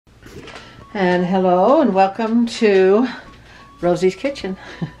And hello and welcome to Rosie's Kitchen.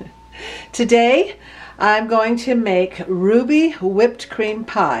 Today I'm going to make Ruby whipped cream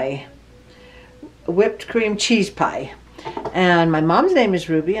pie, whipped cream cheese pie. And my mom's name is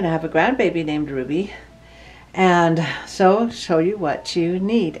Ruby and I have a grandbaby named Ruby. And so show you what you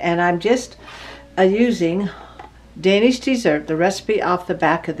need. And I'm just using Danish Dessert, the recipe off the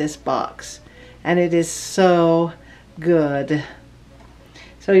back of this box. And it is so good.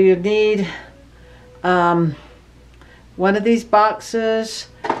 So you need one of these boxes,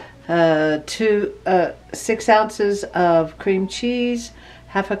 6 ounces of cream cheese,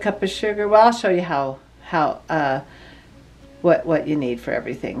 half a cup of sugar. Well, I'll show you what you need for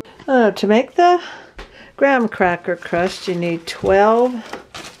everything. To make the graham cracker crust, you need 12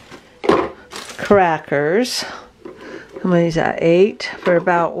 crackers. How many is that? 8 for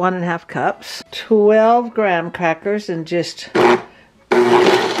about 1.5 cups. 12 graham crackers, and just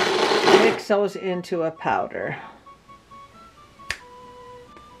mix those into a powder.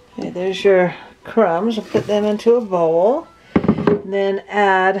 Okay, there's your crumbs. I'll put them into a bowl. Then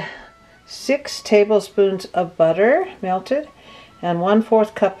add 6 tablespoons of butter, melted, and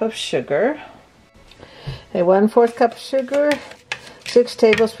 1/4 cup of sugar. Okay, 1/4 cup of sugar, 6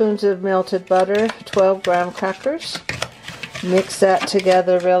 tablespoons of melted butter, 12 graham crackers. Mix that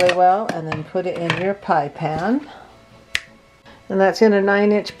together really well and then put it in your pie pan. And that's in a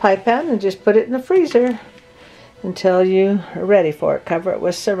 9-inch pie pan, and just put it in the freezer until you are ready for it. Cover it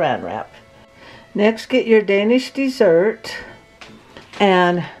with saran wrap. Next, get your Danish Dessert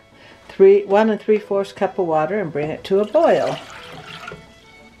and 1 3/4 cup of water and bring it to a boil.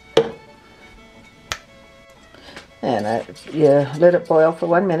 And you let it boil for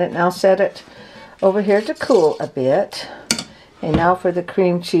 1 minute. Now set it over here to cool a bit. And now for the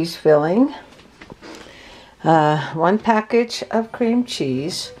cream cheese filling. 1 package of cream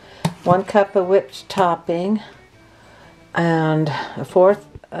cheese, 1 cup of whipped topping, and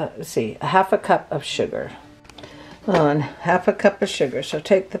half a cup of sugar. And half a cup of sugar. So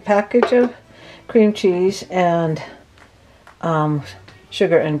take the package of cream cheese and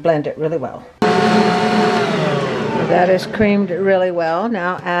sugar and blend it really well. That is creamed really well.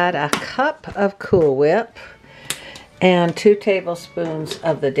 Now add a cup of Cool Whip and 2 tablespoons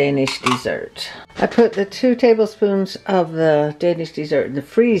of the Danish Dessert. I put the 2 tablespoons of the Danish Dessert in the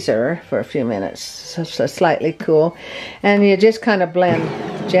freezer for a few minutes, so slightly cool. And you just kind of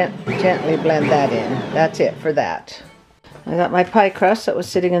gently blend that in. That's it for that. I got my pie crust that was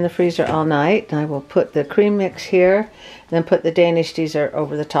sitting in the freezer all night. I will put the cream mix here, then put the Danish Dessert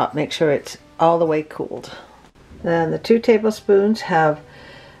over the top. Make sure it's all the way cooled. And the 2 tablespoons have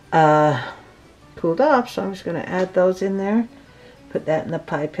cooled off, so I'm just going to add those in there. Put that in the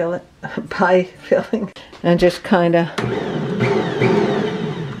pie filling, and just kind of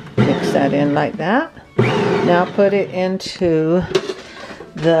mix that in like that. Now put it into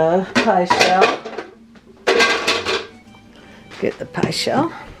the pie shell. Get the pie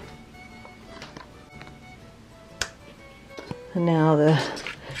shell. And now the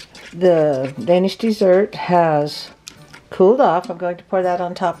Danish Dessert has cooled off. I'm going to pour that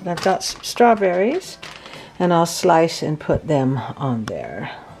on top, and I've got some strawberries, and I'll slice and put them on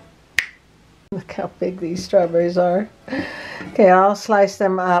there. Look how big these strawberries are. Okay, I'll slice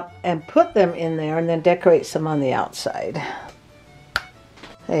them up and put them in there, and then decorate some on the outside.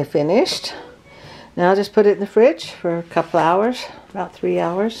 Okay, finished. Now just put it in the fridge for a couple hours, about 3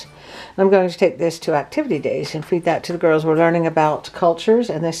 hours. I'm going to take this to activity days and feed that to the girls. We're learning about cultures,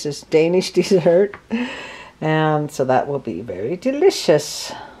 and this is Danish Dessert. And so that will be very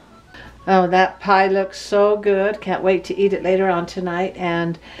delicious. Oh, that pie looks so good. Can't wait to eat it later on tonight.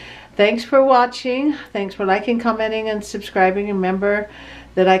 And thanks for watching. Thanks for liking, commenting, and subscribing. Remember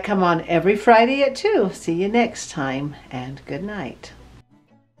that I come on every Friday at 2. See you next time, and good night.